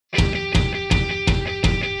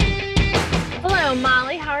So,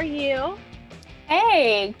 Molly, how are you?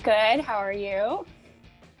 Hey, good. How are you?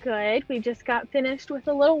 Good. We just got finished with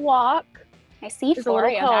a little walk. I see It's a little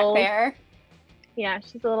Floria back cold. there. Yeah,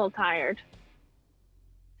 she's a little tired.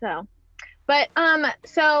 So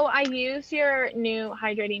I used your new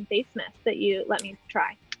hydrating face mist that you let me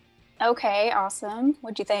try. Okay, awesome.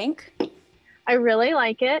 What'd you think? I really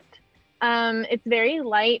like it. It's very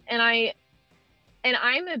light, and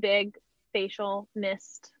I'm a big facial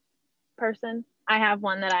mist person. I have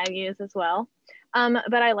one that I use as well.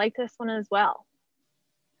 But I like this one as well.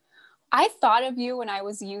 I thought of you when I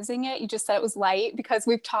was using it. You just said it was light because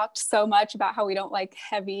we've talked so much about how we don't like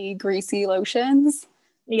heavy, greasy lotions. So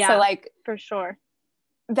Yeah, like for sure.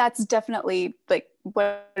 that's definitely like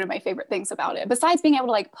one of my favorite things about it. Besides being able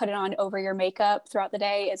to like put it on over your makeup throughout the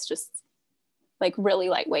day, it's just like really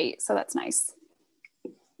lightweight. So that's nice.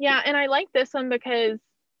 Yeah, and I like this one because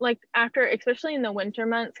like after especially in the winter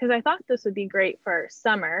months, because I thought this would be great for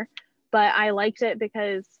summer, but I liked it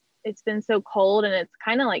because it's been so cold and it's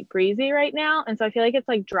kind of like breezy right now. And so I feel like it's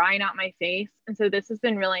like drying out my face. And so this has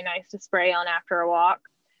been really nice to spray on after a walk.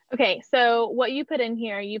 Okay, so what you put in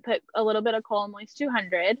here, you put a little bit of Cool Moist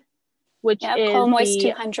 200, which Yep, Coal is Moist the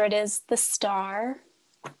 200 is the star.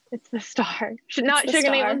 it's the star. Should It's not the Sugar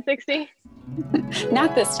Nate star. 160.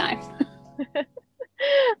 Not this time.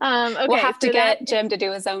 We'll Okay, have to so that get Jim to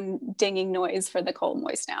do his own dinging noise for the cold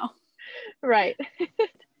moist now. right.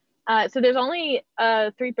 So there's only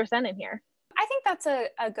 3% in here. I think that's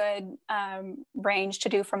a good range to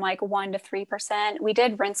do from like 1 to 3%. We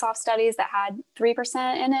did rinse off studies that had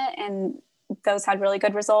 3% in it, and those had really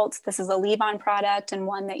good results. This is a leave on product and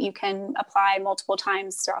one that you can apply multiple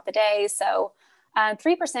times throughout the day. So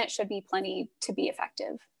 3% should be plenty to be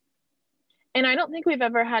effective. And I don't think we've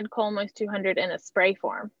ever had Coal Moist 200 in a spray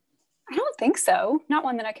form. I don't think so. Not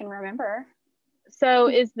one that I can remember. So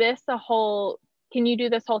is this a whole, can you do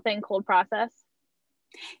this whole thing cold process?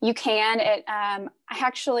 You can. I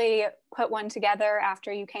actually put one together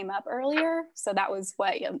after you came up earlier. So that was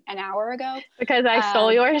what, an hour ago? Because I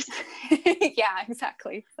stole yours? Yeah,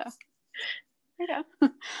 exactly. So there you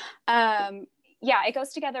go. Yeah, it goes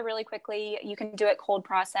together really quickly. You can do it cold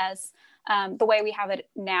process the way we have it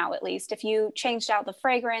now, at least. If you changed out the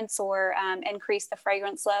fragrance or increased the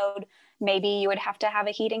fragrance load, maybe you would have to have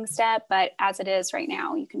a heating step. But as it is right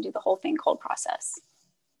now, you can do the whole thing cold process.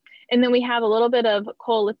 And then we have a little bit of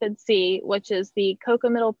Colipid C, which is the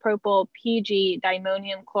cocamidopropyl PG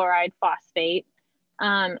dimonium chloride phosphate.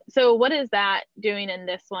 So what is that doing in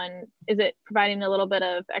this one? Is it providing a little bit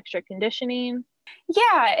of extra conditioning?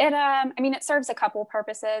 Yeah, it serves a couple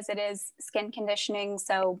purposes. It is skin conditioning,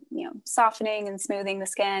 so softening and smoothing the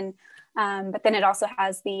skin. But then it also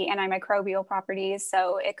has the antimicrobial properties,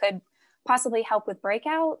 so it could possibly help with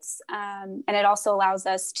breakouts. And it also allows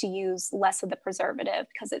us to use less of the preservative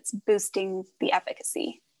because it's boosting the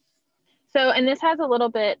efficacy. So, and this has a little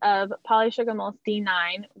bit of polysugarmose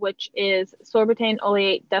D9, which is sorbitane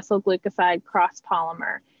oleate decyl glucoside cross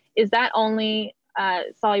polymer. Is that only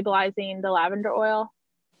solubilizing the lavender oil?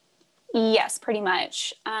 Yes, pretty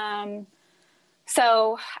much.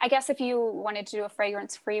 So I guess if you wanted to do a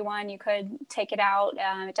fragrance-free one, you could take it out.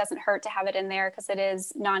 It doesn't hurt to have it in there because it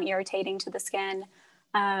is non-irritating to the skin,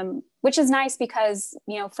 which is nice because,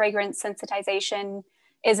 fragrance sensitization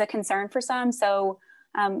is a concern for some. So,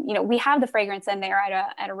 we have the fragrance in there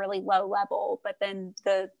at a really low level, but then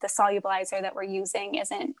the solubilizer that we're using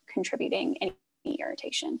isn't contributing any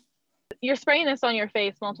irritation. You're spraying this on your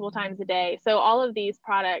face multiple times a day. So all of these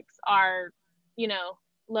products are,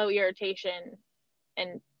 low irritation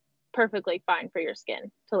and perfectly fine for your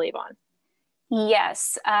skin to leave on.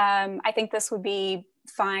 Yes. I think this would be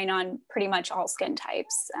fine on pretty much all skin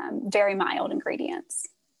types. Very mild ingredients.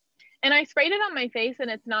 And I sprayed it on my face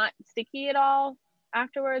and it's not sticky at all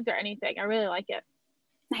afterwards or anything. I really like it.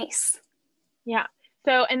 Nice. Yeah.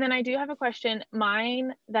 So, and then I do have a question.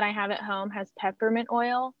 Mine that I have at home has peppermint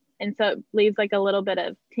oil. And so it leaves like a little bit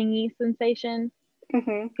of tingy sensation.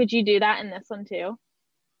 Mm-hmm. Could you do that in this one too?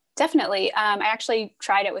 Definitely. I actually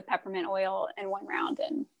tried it with peppermint oil in one round,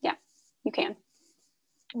 and yeah, you can.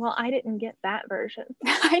 Well, I didn't get that version.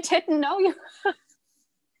 I didn't know you.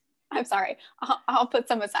 I'm sorry. I'll put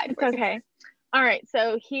some aside for It's you. okay. All right.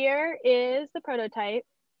 So here is the prototype.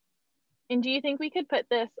 And do you think we could put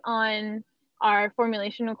this on our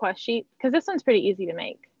formulation request sheet? Because this one's pretty easy to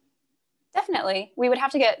make. Definitely. We would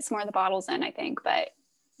have to get some more of the bottles in, I think, but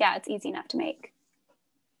yeah, it's easy enough to make.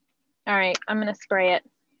 All right. I'm going to spray it.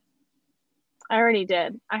 I already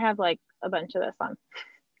did. I have like a bunch of this on.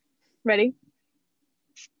 Ready?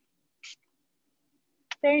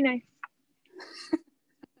 Very nice.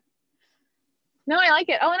 No, I like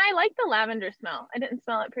it. Oh, and I like the lavender smell. I didn't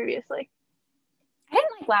smell it previously. I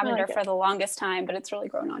didn't like lavender like for the longest time, but it's really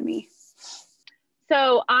grown on me.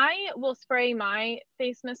 So I will spray my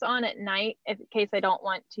face mist on at night in case I don't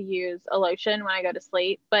want to use a lotion when I go to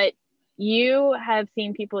sleep. But you have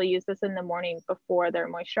seen people use this in the morning before their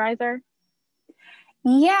moisturizer.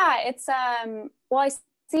 Yeah, it's well, I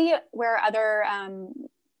see where other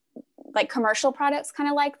like commercial products kind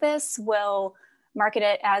of like this will market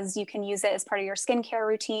it as you can use it as part of your skincare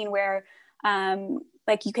routine, where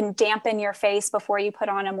like you can dampen your face before you put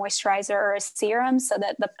on a moisturizer or a serum so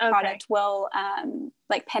that the product will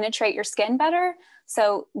like penetrate your skin better.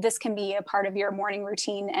 So this can be a part of your morning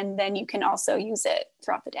routine, and then you can also use it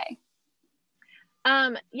throughout the day.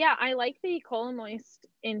 Yeah, I like the Colomoist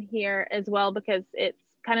in here as well because it's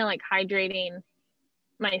kind of like hydrating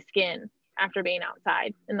my skin after being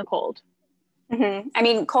outside in the cold. Mm-hmm. I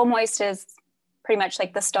mean, Colmoist is pretty much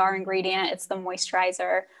like the star ingredient. It's the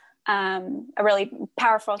moisturizer, a really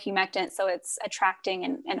powerful humectant, so it's attracting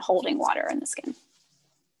and holding water in the skin.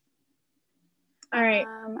 All right.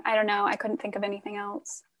 I don't know. I couldn't think of anything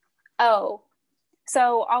else. Oh,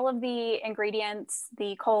 so all of the ingredients,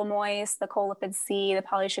 the Colomoist, the Colipid C, the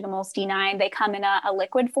Polysugamos D9, they come in a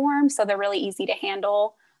liquid form, so they're really easy to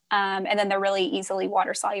handle. And then they're really easily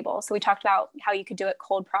water soluble. So we talked about how you could do it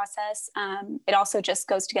cold process. It also just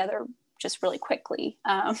goes together just really quickly.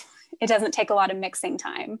 It doesn't take a lot of mixing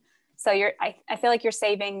time. So I feel like you're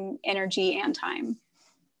saving energy and time.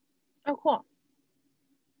 Oh, cool.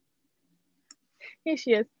 Here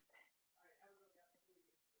she is.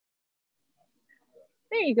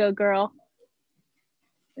 There you go, girl.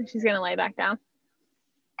 And she's going to lay back down.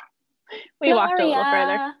 We walked a little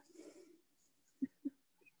further.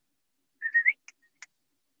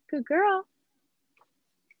 Good girl.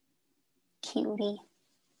 Cutie.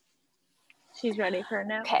 She's ready for a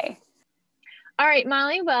nap. Okay. All right,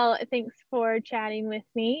 Molly. Well, thanks for chatting with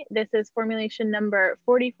me. This is formulation number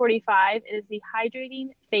 4045. It is the Hydrating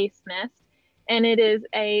Face Mist, and it is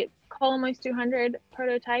a Colomoist 200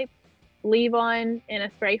 prototype leave-on in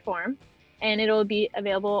a spray form, and it'll be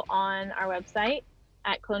available on our website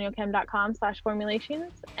at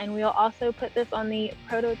colonialchem.com/formulations, and we'll also put this on the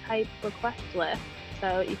prototype request list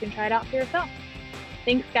so you can try it out for yourself.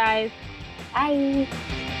 Thanks, guys. Bye.